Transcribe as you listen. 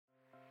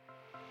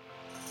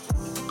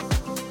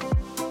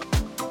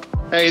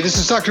Hey, this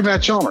is Dr.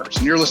 Matt Chalmers,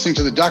 and you're listening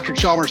to the Dr.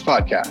 Chalmers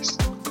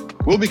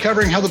podcast. We'll be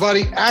covering how the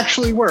body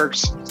actually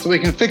works so we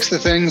can fix the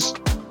things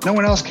no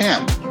one else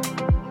can.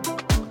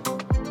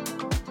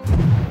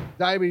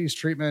 Diabetes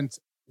treatment.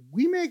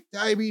 We make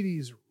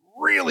diabetes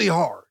really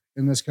hard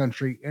in this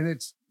country, and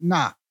it's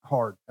not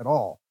hard at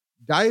all.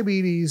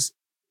 Diabetes,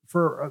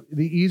 for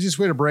the easiest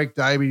way to break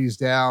diabetes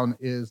down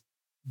is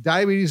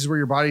diabetes is where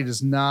your body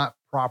does not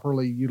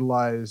properly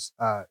utilize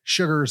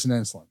sugars and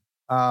insulin.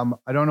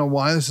 I don't know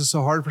why this is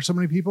so hard for so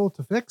many people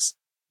to fix.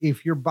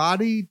 If your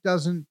body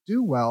doesn't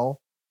do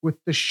well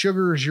with the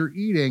sugars you're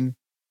eating,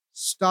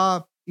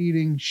 stop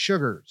eating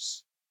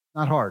sugars.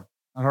 Not hard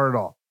at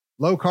all.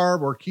 Low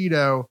carb or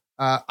keto.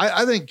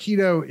 I think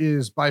keto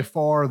is by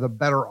far the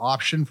better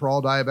option for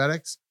all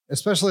diabetics,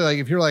 especially like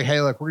if you're like, hey,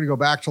 look, we're going to go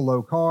back to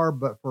low carb,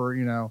 but for,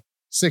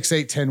 6,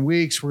 8, 10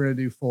 weeks, we're going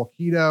to do full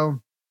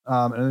keto.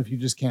 And if you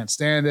just can't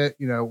stand it,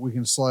 we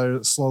can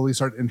slowly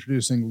start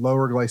introducing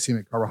lower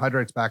glycemic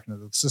carbohydrates back into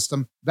the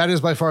system. That is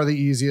by far the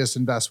easiest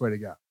and best way to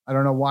go. I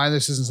don't know why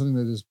this isn't something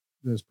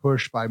that is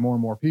pushed by more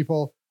and more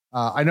people.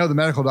 I know the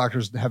medical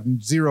doctors have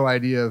zero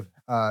idea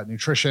of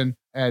nutrition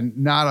and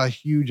not a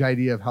huge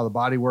idea of how the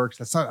body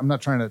works. I'm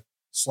not trying to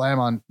slam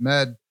on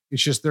med.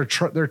 It's just they're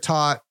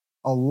taught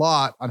a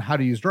lot on how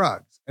to use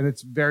drugs. And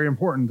it's very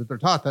important that they're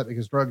taught that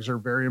because drugs are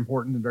very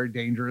important and very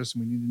dangerous.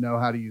 And we need to know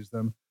how to use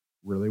them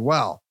really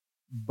well,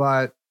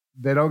 but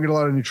they don't get a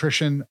lot of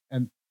nutrition.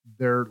 And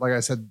they're, like I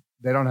said,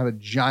 they don't have a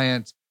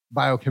giant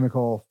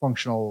biochemical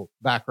functional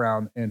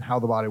background in how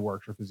the body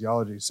works or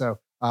physiology. So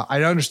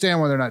I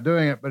understand why they're not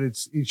doing it, but it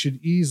should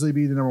easily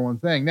be the number one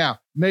thing. Now,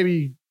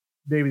 maybe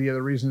the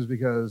other reason is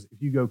because if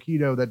you go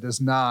keto, that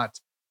does not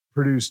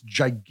produce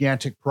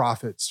gigantic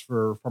profits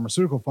for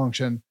pharmaceutical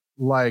function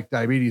like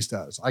diabetes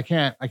does. I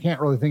can't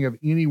really think of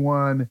any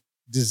one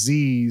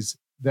disease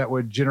that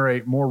would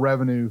generate more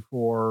revenue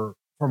for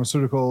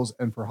pharmaceuticals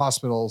and for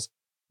hospitals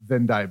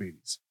than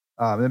diabetes.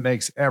 It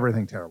makes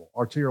everything terrible.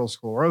 Arterial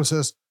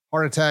sclerosis,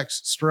 heart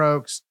attacks,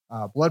 strokes,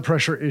 blood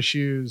pressure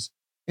issues,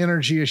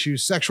 energy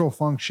issues, sexual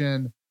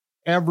function,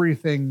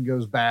 everything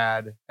goes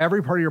bad.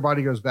 Every part of your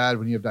body goes bad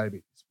when you have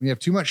diabetes. When you have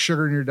too much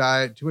sugar in your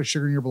diet, too much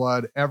sugar in your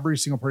blood, every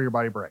single part of your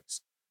body breaks.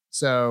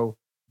 So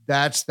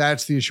that's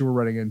the issue we're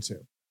running into.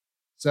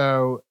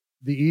 So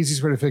the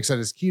easiest way to fix that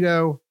is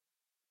keto.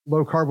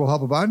 Low carb will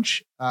help a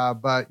bunch,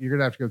 but you're going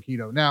to have to go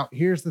keto. Now,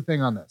 here's the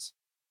thing on this.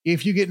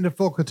 If you get into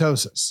full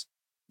ketosis,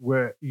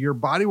 where your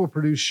body will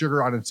produce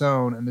sugar on its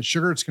own, and the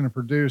sugar it's going to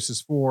produce is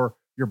for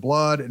your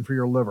blood and for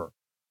your liver.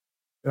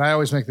 And I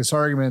always make this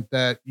argument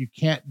that you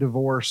can't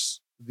divorce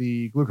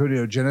the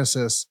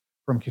gluconeogenesis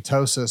from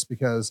ketosis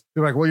because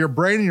they're like, well, your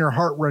brain and your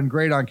heart run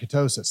great on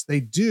ketosis. They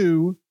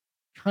do,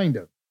 kind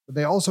of, but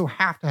they also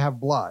have to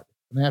have blood,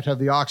 and they have to have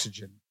the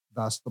oxygen.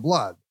 Thus the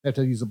blood. They have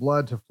to use the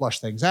blood to flush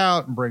things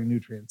out and bring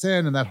nutrients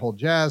in and that whole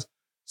jazz.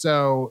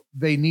 So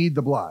they need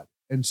the blood.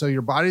 And so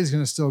your body is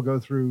going to still go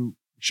through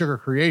sugar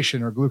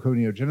creation or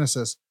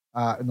gluconeogenesis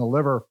in the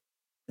liver.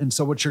 And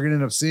so what you're going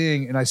to end up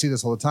seeing, and I see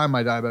this all the time,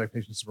 my diabetic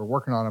patients who are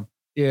working on them,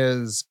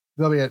 is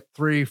they'll be at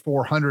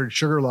 300-400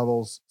 sugar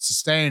levels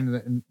sustained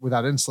and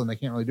without insulin. They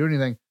can't really do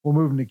anything. We'll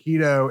move them to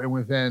keto. And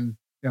within,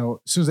 as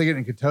soon as they get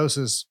in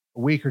ketosis, a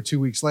week or 2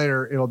 weeks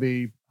later, it'll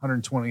be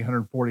 120,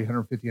 140,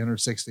 150,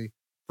 160.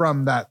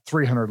 From that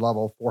 300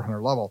 level, 400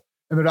 level.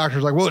 And the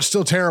doctor's like, well, it's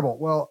still terrible.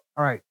 Well,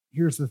 all right,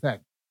 here's the thing.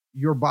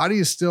 Your body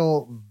is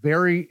still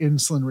very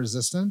insulin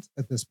resistant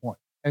at this point.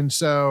 And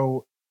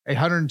so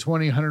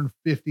 120,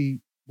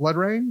 150 blood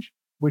range,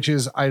 which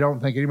is, I don't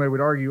think anybody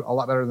would argue, a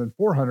lot better than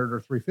 400 or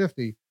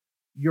 350.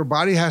 Your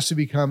body has to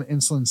become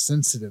insulin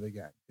sensitive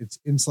again. It's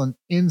insulin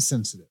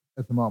insensitive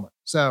at the moment.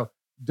 So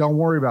don't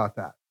worry about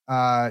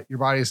that. Your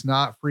body is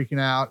not freaking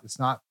out. It's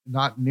not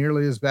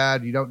nearly as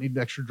bad. You don't need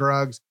extra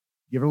drugs.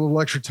 Give it a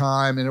little extra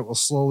time and it will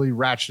slowly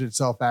ratchet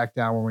itself back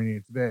down where we need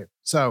it to be.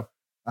 So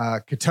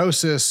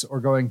ketosis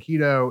or going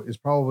keto is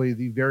probably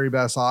the very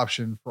best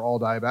option for all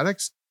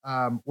diabetics.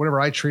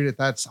 Whenever I treat it,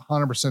 that's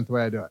 100% the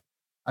way I do it.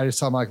 I just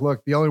tell them like,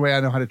 look, the only way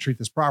I know how to treat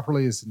this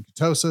properly is in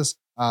ketosis.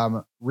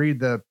 Read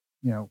the,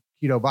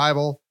 keto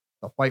Bible,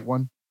 the white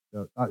one.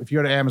 If you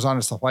go to Amazon,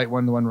 it's the white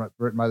one, the one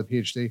written by the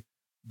PhD,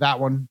 that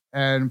one.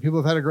 And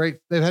people have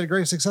had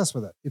great success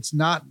with it. It's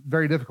not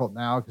very difficult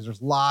now because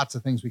there's lots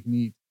of things we can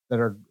eat that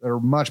are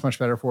much, much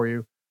better for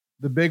you.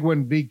 The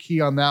big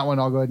key on that one,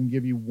 I'll go ahead and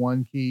give you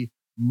one key.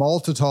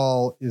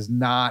 Maltitol is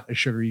not a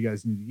sugar you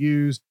guys need to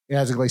use. It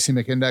has a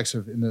glycemic index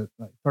of in the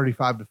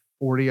 35 to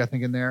 40, I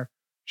think in there.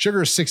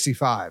 Sugar is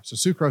 65. So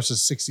sucrose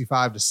is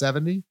 65 to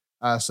 70.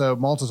 So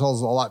maltitol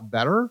is a lot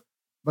better,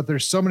 but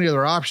there's so many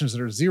other options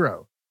that are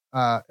zero.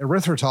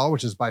 Erythritol,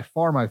 which is by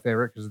far my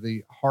favorite because of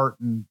the heart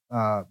and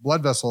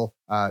blood vessel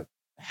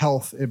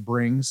health it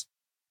brings,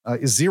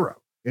 is zero.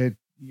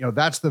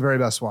 That's the very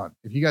best one.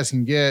 If you guys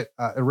can get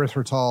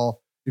erythritol,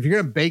 if you're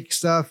going to bake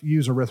stuff,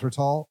 use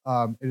erythritol.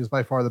 It is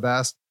by far the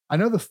best. I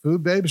know the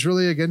Food Babe's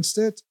really against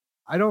it.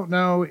 I don't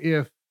know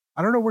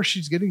where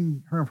she's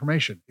getting her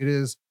information. It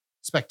is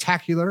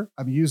spectacular.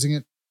 I'm using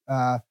it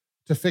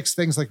to fix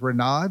things like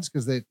Raynaud's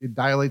because it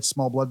dilates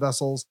small blood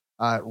vessels.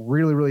 It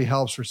really, really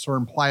helps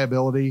restore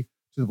pliability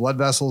to the blood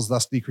vessels,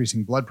 thus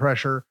decreasing blood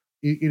pressure.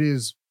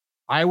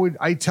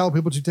 I tell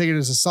people to take it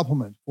as a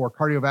supplement for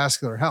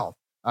cardiovascular health.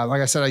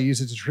 Like I said, I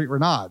use it to treat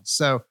Raynaud's.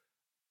 So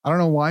I don't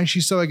know why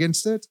she's so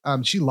against it.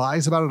 She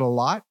lies about it a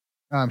lot.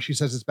 She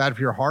says it's bad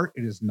for your heart.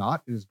 It is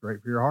not. It is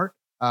great for your heart.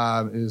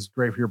 It is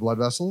great for your blood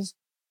vessels.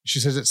 She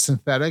says it's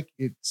synthetic.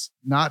 It's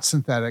not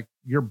synthetic.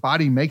 Your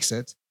body makes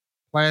it.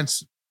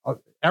 Plants,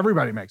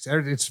 everybody makes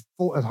it. It's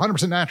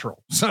 100%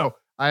 natural. So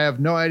I have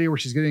no idea where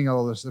she's getting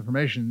all this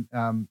information,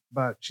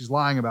 but she's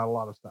lying about a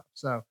lot of stuff.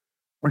 So,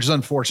 which is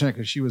unfortunate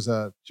because she was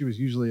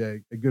usually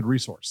a good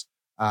resource.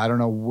 I don't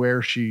know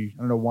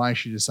why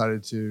she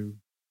decided to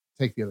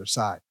take the other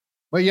side.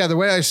 But yeah, the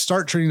way I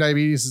start treating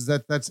diabetes is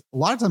that's a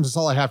lot of times it's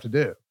all I have to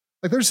do.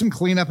 Like there's some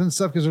cleanup and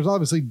stuff because there's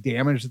obviously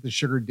damage that the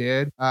sugar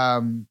did.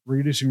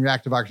 Reducing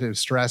reactive oxidative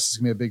stress is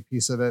gonna be a big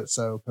piece of it.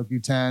 So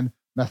CoQ10,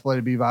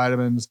 methylated B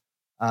vitamins.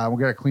 We're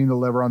gonna clean the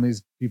liver on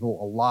these people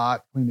a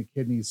lot, clean the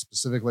kidneys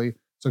specifically.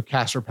 So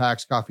castor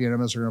packs, coffee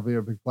enemas are gonna be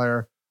a big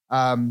player.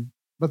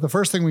 But the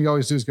first thing we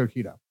always do is go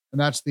keto. And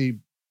that's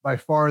by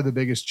far the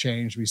biggest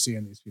change we see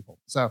in these people.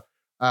 So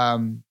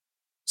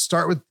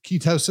start with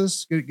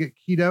ketosis, get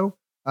keto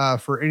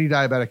for any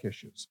diabetic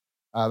issues.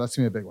 That's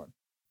gonna be a big one.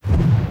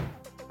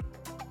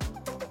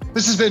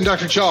 This has been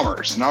Dr.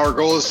 Chalmers, and our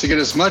goal is to get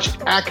as much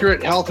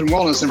accurate health and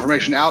wellness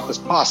information out as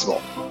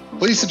possible.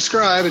 Please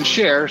subscribe and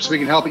share so we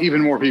can help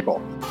even more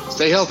people.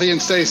 Stay healthy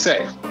and stay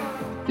safe.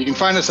 You can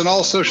find us on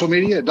all social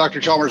media at Dr.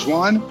 Chalmers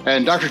 1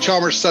 and Dr.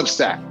 Chalmers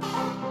Substack.